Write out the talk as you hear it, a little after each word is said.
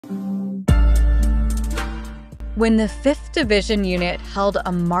When the 5th Division unit held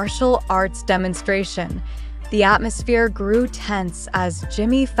a martial arts demonstration, the atmosphere grew tense as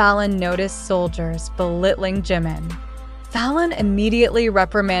Jimmy Fallon noticed soldiers belittling Jimin. Fallon immediately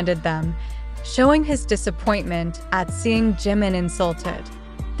reprimanded them, showing his disappointment at seeing Jimin insulted.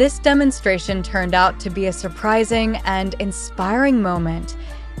 This demonstration turned out to be a surprising and inspiring moment,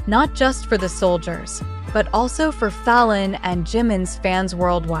 not just for the soldiers, but also for Fallon and Jimin's fans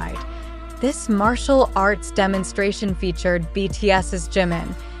worldwide. This martial arts demonstration featured BTS's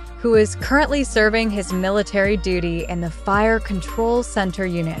Jimin, who is currently serving his military duty in the Fire Control Center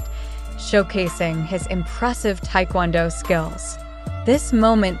unit, showcasing his impressive taekwondo skills. This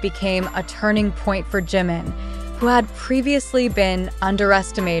moment became a turning point for Jimin, who had previously been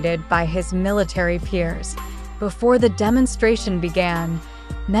underestimated by his military peers. Before the demonstration began,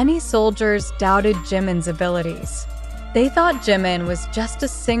 many soldiers doubted Jimin's abilities. They thought Jimin was just a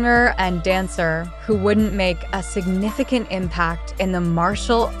singer and dancer who wouldn't make a significant impact in the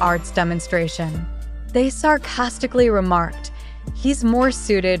martial arts demonstration. They sarcastically remarked, "He's more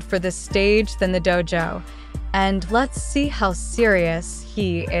suited for the stage than the dojo, and let's see how serious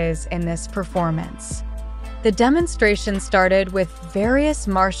he is in this performance." The demonstration started with various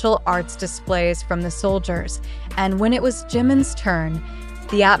martial arts displays from the soldiers, and when it was Jimin's turn,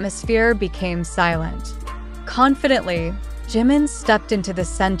 the atmosphere became silent. Confidently, Jimin stepped into the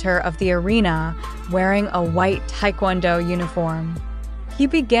center of the arena wearing a white taekwondo uniform. He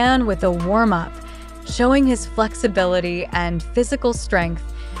began with a warm-up, showing his flexibility and physical strength,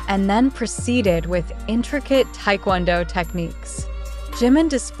 and then proceeded with intricate taekwondo techniques. Jimin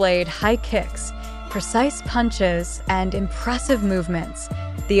displayed high kicks, precise punches, and impressive movements.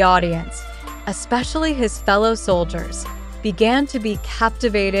 The audience, especially his fellow soldiers, began to be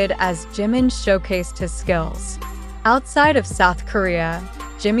captivated as Jimin showcased his skills. Outside of South Korea,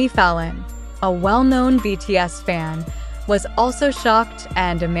 Jimmy Fallon, a well-known BTS fan, was also shocked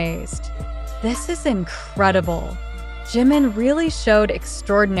and amazed. "This is incredible. Jimin really showed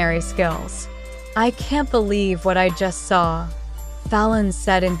extraordinary skills. I can't believe what I just saw," Fallon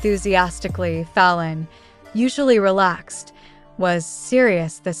said enthusiastically. Fallon, usually relaxed, was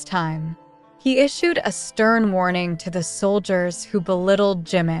serious this time. He issued a stern warning to the soldiers who belittled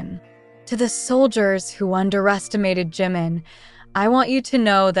Jimin. "To the soldiers who underestimated Jimin, I want you to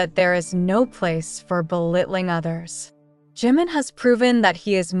know that there is no place for belittling others. Jimin has proven that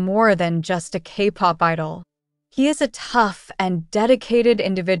he is more than just a K-pop idol. He is a tough and dedicated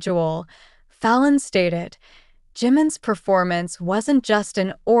individual," Fallon stated. Jimin's performance wasn't just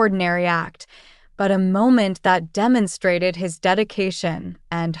an ordinary act, but a moment that demonstrated his dedication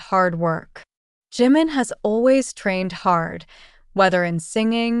and hard work. Jimin has always trained hard, whether in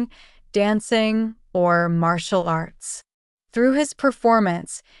singing, dancing, or martial arts. Through his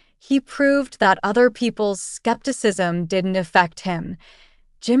performance, he proved that other people's skepticism didn't affect him.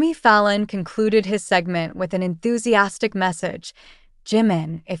 Jimmy Fallon concluded his segment with an enthusiastic message.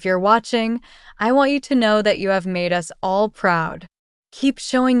 "Jimin, if you're watching, I want you to know that you have made us all proud. Keep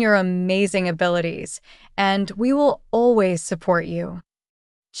showing your amazing abilities, and we will always support you."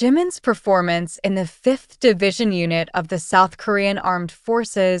 Jimin's performance in the 5th Division unit of the South Korean Armed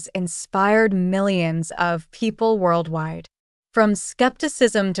Forces inspired millions of people worldwide. From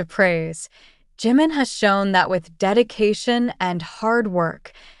skepticism to praise, Jimin has shown that with dedication and hard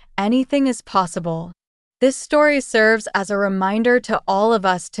work, anything is possible. This story serves as a reminder to all of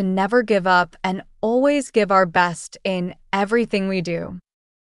us to never give up and always give our best in everything we do.